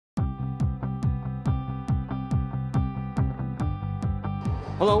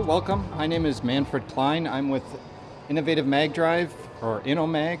Hello, welcome. My name is Manfred Klein. I'm with Innovative Mag Drive, or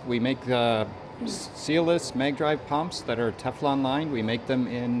InnoMag. We make sealless mag drive pumps that are Teflon lined. We make them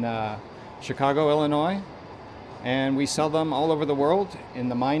in Chicago, Illinois, and we sell them all over the world. In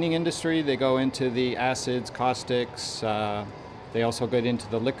the mining industry, they go into the acids, caustics. They also get into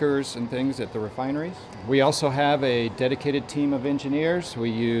the liquors and things at the refineries. We also have a dedicated team of engineers. We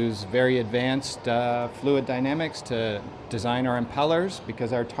use very advanced fluid dynamics to design our impellers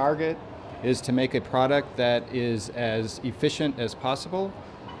because our target is to make a product that is as efficient as possible.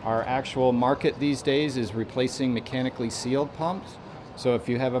 Our actual market these days is replacing mechanically sealed pumps. So if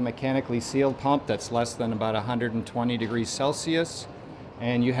you have a mechanically sealed pump that's less than about 120 degrees Celsius,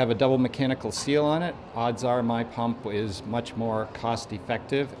 and you have a double mechanical seal on it, odds are my pump is much more cost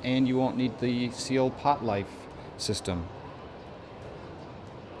effective and you won't need the sealed pot life system.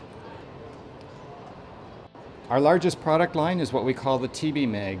 Our largest product line is what we call the TB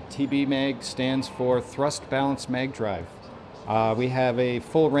Mag. TB Mag stands for Thrust Balanced Mag Drive. We have a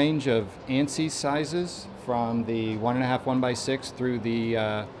full range of ANSI sizes from the 1.5 1x6 through the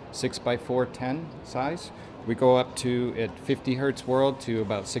 6x4 10 size. We go up to, at 50 Hertz world, to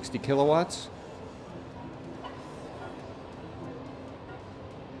about 60 kilowatts.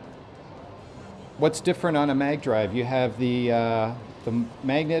 What's different on a mag drive? You have the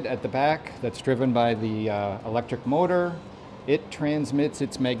magnet at the back that's driven by the electric motor. It transmits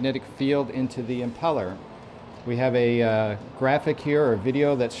its magnetic field into the impeller. We have a graphic here, or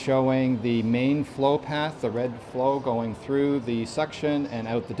video, that's showing the main flow path, the red flow going through the suction and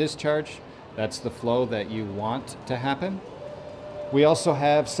out the discharge. That's the flow that you want to happen. We also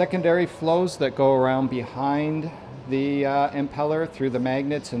have secondary flows that go around behind the impeller through the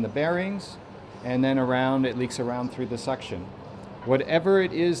magnets and the bearings, and then around, it leaks around through the suction. Whatever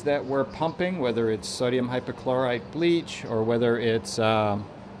it is that we're pumping, whether it's sodium hypochlorite bleach or whether it's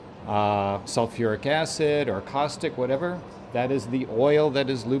sulfuric acid or caustic, whatever, that is the oil that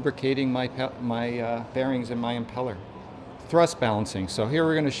is lubricating my bearings in my impeller. Thrust balancing. So here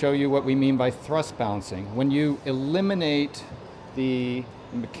we're going to show you what we mean by thrust balancing. When you eliminate the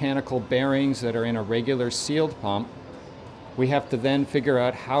mechanical bearings that are in a regular sealed pump, we have to then figure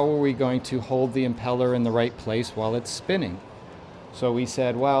out how are we going to hold the impeller in the right place while it's spinning. So we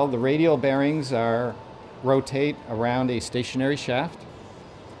said, well, the radial bearings rotate around a stationary shaft,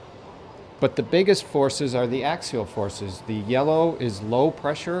 but the biggest forces are the axial forces. The yellow is low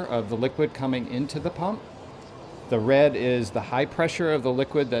pressure of the liquid coming into the pump. The red is the high pressure of the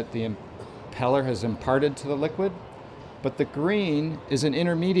liquid that the impeller has imparted to the liquid. But the green is an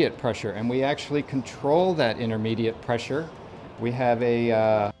intermediate pressure, and we actually control that intermediate pressure. We have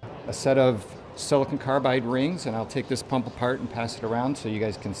a set of silicon carbide rings, and I'll take this pump apart and pass it around so you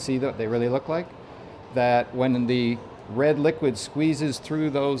guys can see what they really look like. That when the red liquid squeezes through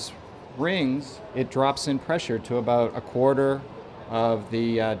those rings, it drops in pressure to about 1/4 of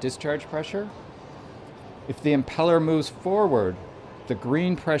the discharge pressure. If the impeller moves forward, the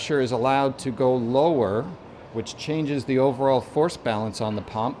green pressure is allowed to go lower, which changes the overall force balance on the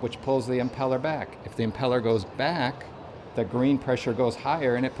pump, which pulls the impeller back. If the impeller goes back, the green pressure goes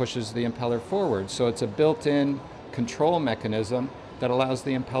higher and it pushes the impeller forward. So it's a built-in control mechanism that allows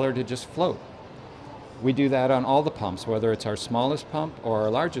the impeller to just float. We do that on all the pumps, whether it's our smallest pump or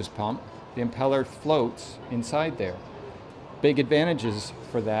our largest pump. The impeller floats inside there. Big advantages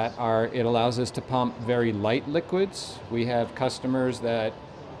for that are it allows us to pump very light liquids. We have customers that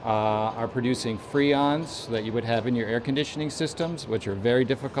are producing freons that you would have in your air conditioning systems, which are very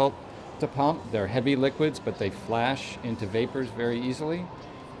difficult to pump. They're heavy liquids, but they flash into vapors very easily.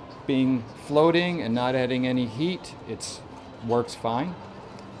 Being floating and not adding any heat, it works fine.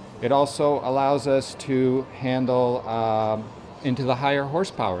 It also allows us to handle into the higher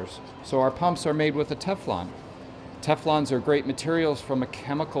horsepowers. So our pumps are made with a Teflon. Teflons are great materials from a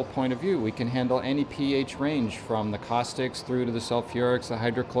chemical point of view. We can handle any pH range from the caustics through to the sulfurics, the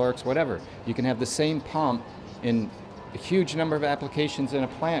hydrochlorics, whatever. You can have the same pump in a huge number of applications in a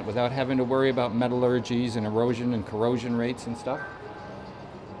plant without having to worry about metallurgies and erosion and corrosion rates and stuff.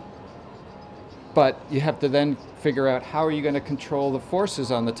 But you have to then figure out how are you going to control the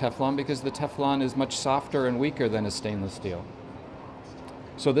forces on the Teflon, because the Teflon is much softer and weaker than a stainless steel.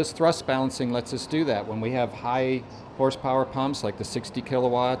 So this thrust balancing lets us do that. When we have high horsepower pumps like the 60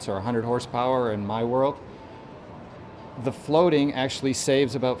 kilowatts or 100 horsepower in my world, the floating actually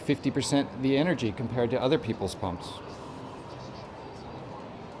saves about 50% the energy compared to other people's pumps.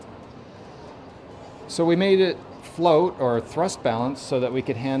 So we made it float or thrust balance so that we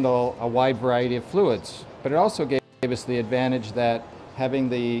could handle a wide variety of fluids. But it also gave us the advantage that having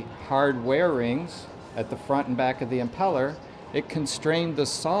the hard wear rings at the front and back of the impeller it constrained the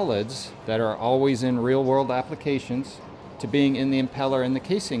solids that are always in real-world applications to being in the impeller and the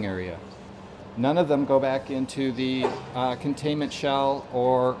casing area. None of them go back into the containment shell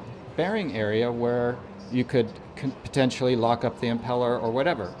or bearing area where you could potentially lock up the impeller or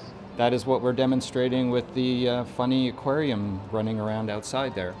whatever. That is what we're demonstrating with the funny aquarium running around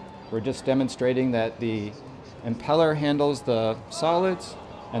outside there. We're just demonstrating that the impeller handles the solids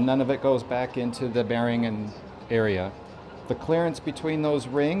and none of it goes back into the bearing and area. The clearance between those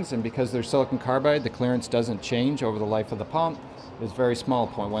rings, and because they're silicon carbide, the clearance doesn't change over the life of the pump, is very small,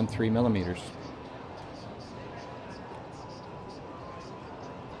 0.13 millimeters.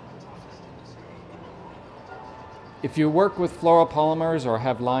 If you work with fluoropolymers or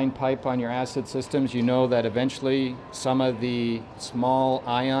have line pipe on your acid systems, you know that eventually some of the small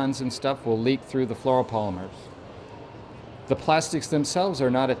ions and stuff will leak through the fluoropolymers. The plastics themselves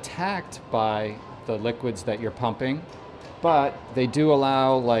are not attacked by the liquids that you're pumping, but they do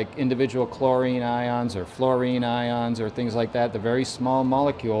allow like individual chlorine ions or fluorine ions or things like that, the very small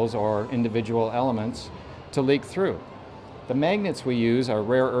molecules or individual elements, to leak through. The magnets we use are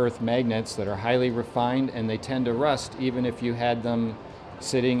rare earth magnets that are highly refined, and they tend to rust even if you had them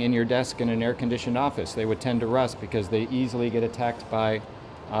sitting in your desk in an air-conditioned office. They would tend to rust because they easily get attacked by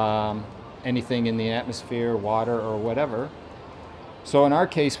anything in the atmosphere, water, or whatever. So in our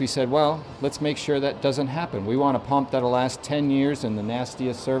case, we said, well, let's make sure that doesn't happen. We want a pump that'll last 10 years in the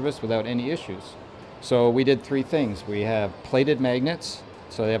nastiest service without any issues. So we did three things. We have plated magnets,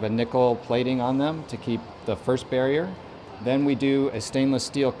 so they have a nickel plating on them to keep the first barrier. Then we do a stainless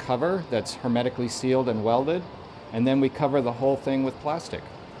steel cover that's hermetically sealed and welded. And then we cover the whole thing with plastic,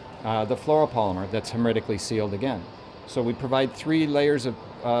 the fluoropolymer that's hermetically sealed again. So we provide 3 layers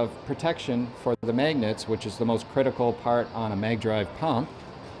of protection for the magnets, which is the most critical part on a mag drive pump.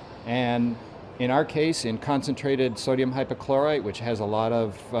 And in our case, in concentrated sodium hypochlorite, which has a lot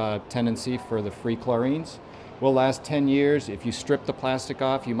of tendency for the free chlorines, will last 10 years. If you strip the plastic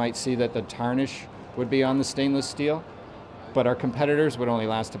off, you might see that the tarnish would be on the stainless steel, but our competitors would only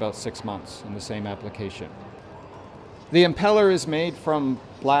last about 6 months in the same application. The impeller is made from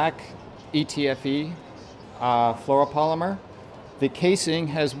black ETFE fluoropolymer. The casing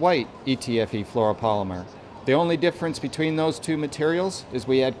has white ETFE fluoropolymer. The only difference between those two materials is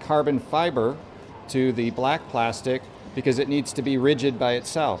we add carbon fiber to the black plastic because it needs to be rigid by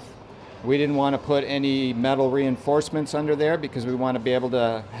itself. We didn't want to put any metal reinforcements under there because we want to be able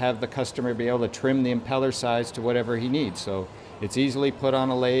to have the customer be able to trim the impeller size to whatever he needs. So it's easily put on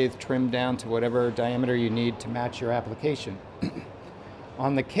a lathe, trimmed down to whatever diameter you need to match your application.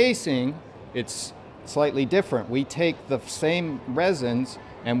 On the casing, it's slightly different. We take the same resins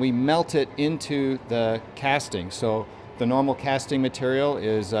and we melt it into the casting. So the normal casting material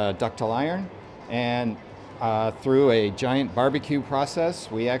is ductile iron, and through a giant barbecue process,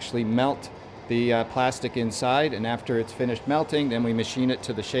 we actually melt the plastic inside, and after it's finished melting, then we machine it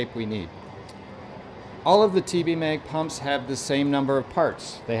to the shape we need. All of the TB Mag pumps have the same number of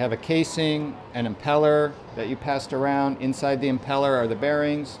parts. They have a casing, an impeller that you passed around. Inside the impeller are the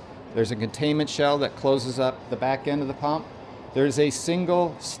bearings. There's a containment shell that closes up the back end of the pump. There's a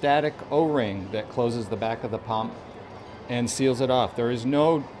single static O-ring that closes the back of the pump and seals it off. There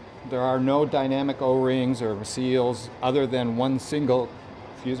are no dynamic O-rings or seals other than one single,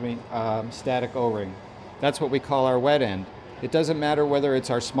 static O-ring. That's what we call our wet end. It doesn't matter whether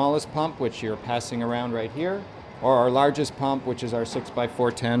it's our smallest pump, which you're passing around right here, or our largest pump, which is our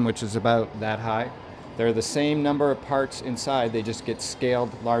 6x410, which is about that high. They're the same number of parts inside, they just get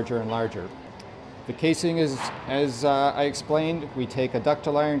scaled larger and larger. The casing is, as I explained, we take a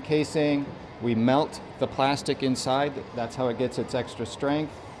ductile iron casing, we melt the plastic inside, that's how it gets its extra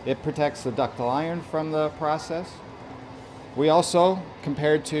strength. It protects the ductile iron from the process. We also,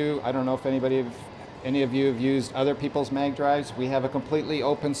 compared to, I don't know if any of you have used other people's mag drives, we have a completely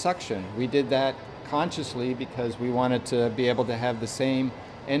open suction. We did that consciously because we wanted to be able to have the same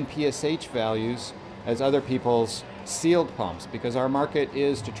NPSH values as other people's sealed pumps, because our market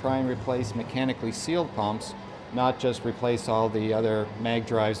is to try and replace mechanically sealed pumps, not just replace all the other mag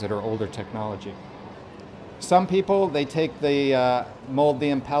drives that are older technology. Some people, they take mold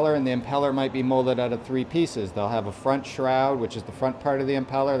the impeller, and the impeller might be molded out of 3 pieces. They'll have a front shroud, which is the front part of the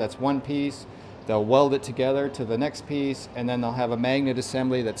impeller, that's one piece. They'll weld it together to the next piece, and then they'll have a magnet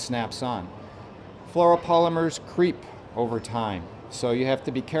assembly that snaps on. Fluoropolymers creep over time, so you have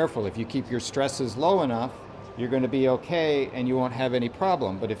to be careful. If you keep your stresses low enough, you're going to be okay and you won't have any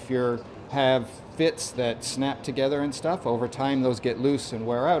problem. But if you have fits that snap together and stuff, over time those get loose and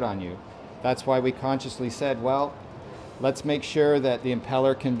wear out on you. That's why we consciously said, well, let's make sure that the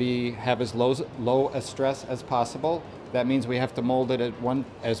impeller can have as low a stress as possible, That means we have to mold it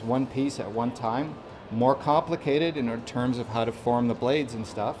as one piece at one time. More complicated in terms of how to form the blades and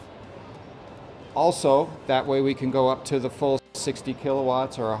stuff. Also, that way we can go up to the full 60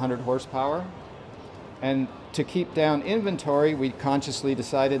 kilowatts or 100 horsepower. And to keep down inventory, we consciously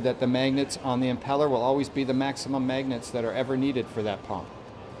decided that the magnets on the impeller will always be the maximum magnets that are ever needed for that pump.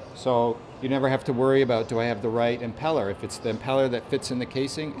 So you never have to worry about, do I have the right impeller? If it's the impeller that fits in the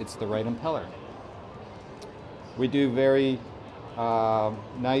casing, it's the right impeller. We do very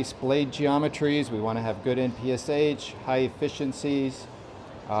nice blade geometries. We want to have good NPSH, high efficiencies.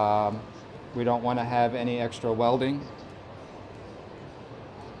 We don't want to have any extra welding.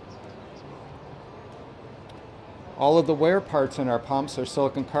 All of the wear parts in our pumps are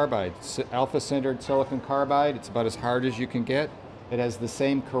silicon carbide. Alpha sintered silicon carbide. It's about as hard as you can get. It has the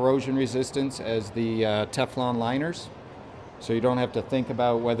same corrosion resistance as the Teflon liners. So you don't have to think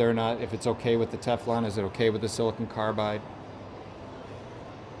about whether or not, if it's okay with the Teflon, is it okay with the silicon carbide.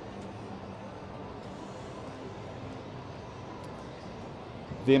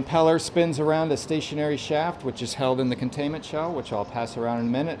 The impeller spins around a stationary shaft, which is held in the containment shell, which I'll pass around in a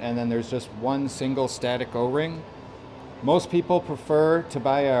minute, and then there's just one single static O-ring. Most people prefer to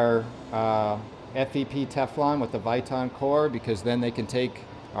buy our FEP Teflon with the Viton core, because then they can take,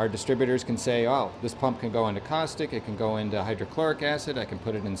 our distributors can say, oh, this pump can go into caustic, it can go into hydrochloric acid, I can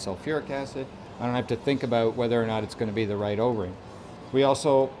put it in sulfuric acid. I don't have to think about whether or not it's going to be the right O-ring. We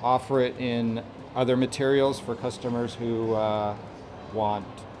also offer it in other materials for customers who want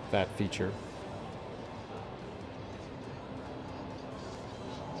that feature.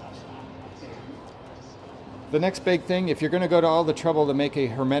 The next big thing, if you're going to go to all the trouble to make a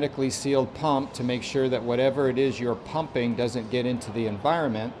hermetically sealed pump to make sure that whatever it is you're pumping doesn't get into the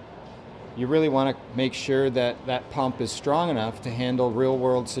environment, you really want to make sure that that pump is strong enough to handle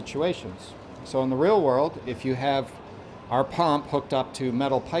real-world situations. So in the real world, if you have our pump hooked up to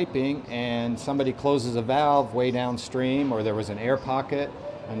metal piping and somebody closes a valve way downstream, or there was an air pocket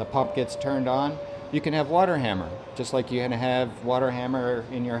and the pump gets turned on, you can have water hammer, just like you can have water hammer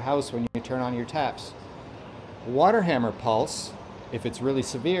in your house when you turn on your taps. Water hammer pulse, if it's really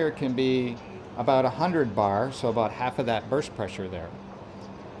severe, can be about 100 bar, so about half of that burst pressure there.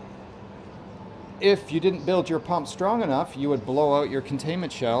 If you didn't build your pump strong enough, you would blow out your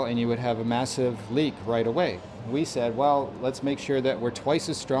containment shell and you would have a massive leak right away. We said, well, let's make sure that we're twice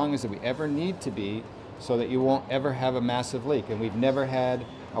as strong as we ever need to be so that you won't ever have a massive leak. And we've never had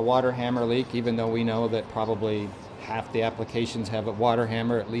a water hammer leak, even though we know that probably half the applications have a water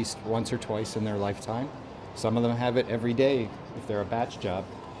hammer at least once or twice in their lifetime. Some of them have it every day if they're a batch job.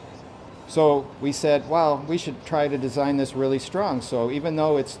 So we said, well, we should try to design this really strong. So even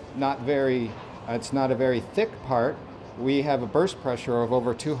though it's not a very thick part, we have a burst pressure of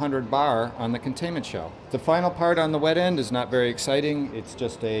over 200 bar on the containment shell. The final part on the wet end is not very exciting. It's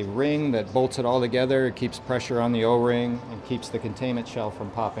just a ring that bolts it all together. It keeps pressure on the O-ring and keeps the containment shell from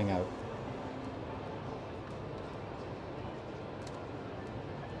popping out.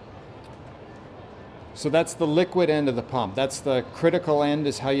 So that's the liquid end of the pump. That's the critical end,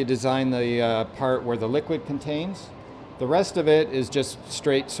 is how you design the part where the liquid contains. The rest of it is just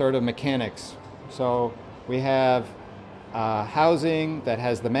straight sort of mechanics. So we have housing that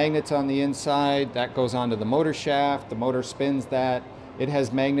has the magnets on the inside. That goes onto the motor shaft. The motor spins that. It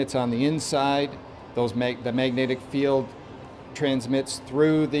has magnets on the inside. The magnetic field transmits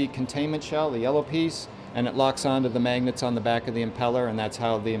through the containment shell, the yellow piece, and it locks onto the magnets on the back of the impeller, and that's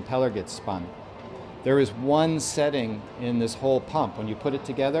how the impeller gets spun. There is one setting in this whole pump. When you put it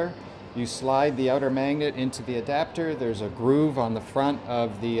together, you slide the outer magnet into the adapter. There's a groove on the front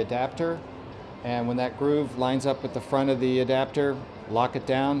of the adapter, and when that groove lines up with the front of the adapter, lock it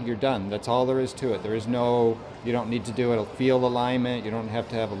down, you're done. That's all there is to it. There is no, you don't need to do a field alignment, you don't have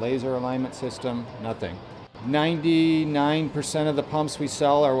to have a laser alignment system, nothing. 99% of the pumps we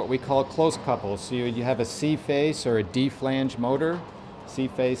sell are what we call close couples. So you have a C-face or a D-flange motor.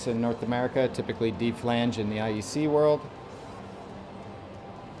 C-face in North America, typically D-flange in the IEC world.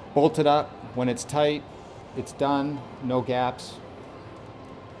 Bolt it up. When it's tight, it's done, no gaps.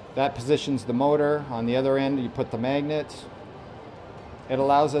 That positions the motor. On the other end, you put the magnets. It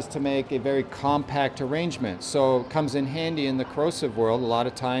allows us to make a very compact arrangement. So it comes in handy in the corrosive world. A lot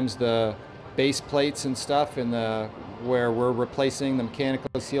of times the base plates and stuff where we're replacing the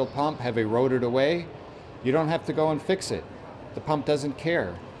mechanically sealed pump have eroded away. You don't have to go and fix it. The pump doesn't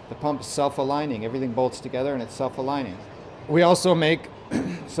care. The pump's self-aligning. Everything bolts together and it's self-aligning. We also make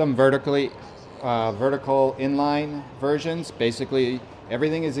some vertical inline versions. Basically,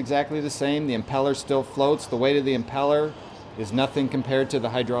 everything is exactly the same. The impeller still floats. The weight of the impeller is nothing compared to the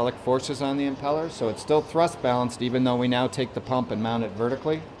hydraulic forces on the impeller, so it's still thrust balanced even though we now take the pump and mount it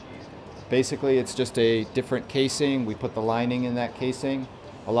vertically. Basically, it's just a different casing. We put the lining in that casing.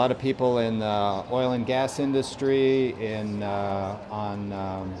 A lot of people in the oil and gas industry,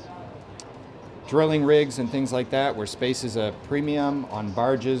 on drilling rigs and things like that, where space is a premium, on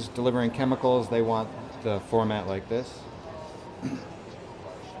barges delivering chemicals, they want the format like this.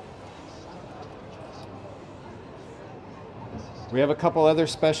 We have a couple other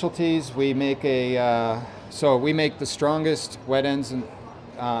specialties. We make we make the strongest wet ends in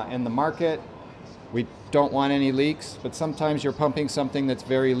the market. We don't want any leaks, but sometimes you're pumping something that's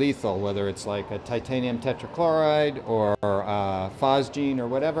very lethal, whether it's like a titanium tetrachloride or phosgene or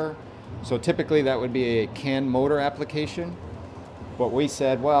whatever. So typically that would be a CAN motor application. But we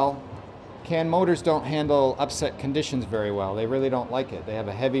said, well, CAN motors don't handle upset conditions very well. They really don't like it. They have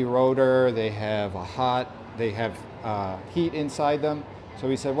a heavy rotor, they have heat inside them. So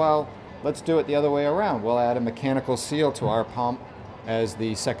we said, well, let's do it the other way around. We'll add a mechanical seal to our pump as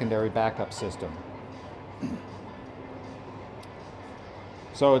the secondary backup system.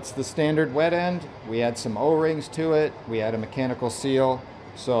 So it's the standard wet end. We add some O-rings to it. We add a mechanical seal.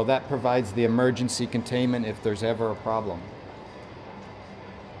 So that provides the emergency containment if there's ever a problem.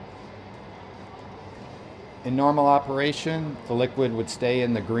 In normal operation, the liquid would stay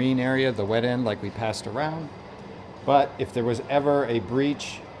in the green area, the wet end, like we passed around. But if there was ever a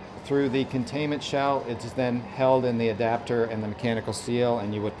breach through the containment shell, it's then held in the adapter and the mechanical seal,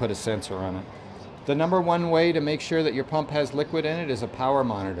 and you would put a sensor on it. The number one way to make sure that your pump has liquid in it is a power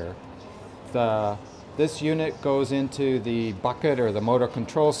monitor. This unit goes into the bucket or the motor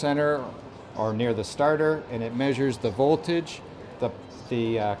control center or near the starter, and it measures the voltage,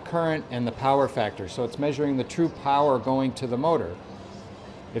 the current, and the power factor. So it's measuring the true power going to the motor.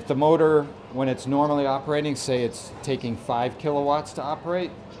 If the motor, when it's normally operating, say it's taking 5 kilowatts to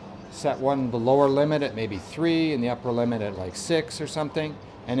operate, set the lower limit at maybe 3 and the upper limit at like 6 or something.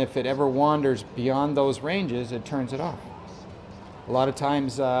 And if it ever wanders beyond those ranges, it turns it off. A lot of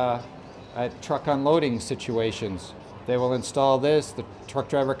times at truck unloading situations, they will install this, the truck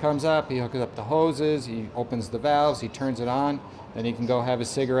driver comes up, he hooks up the hoses, he opens the valves, he turns it on, then he can go have a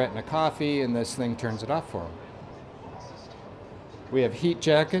cigarette and a coffee, and this thing turns it off for him. We have heat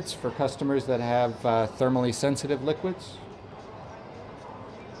jackets for customers that have thermally sensitive liquids.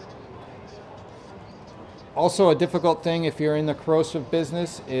 Also, a difficult thing if you're in the corrosive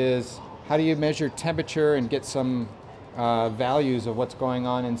business is how do you measure temperature and get some values of what's going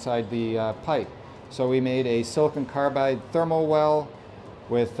on inside the pipe. So we made a silicon carbide thermal well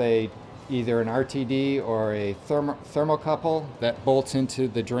with either an RTD or a thermocouple that bolts into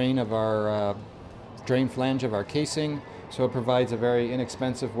the drain of our drain flange of our casing. So it provides a very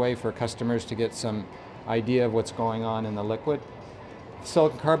inexpensive way for customers to get some idea of what's going on in the liquid.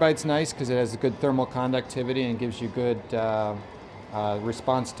 Silicon carbide's nice because it has a good thermal conductivity and gives you good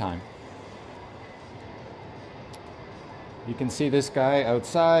response time. You can see this guy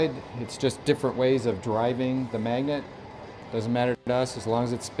outside. It's just different ways of driving the magnet. Doesn't matter to us as long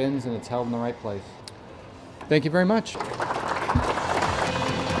as it spins and it's held in the right place. Thank you very much.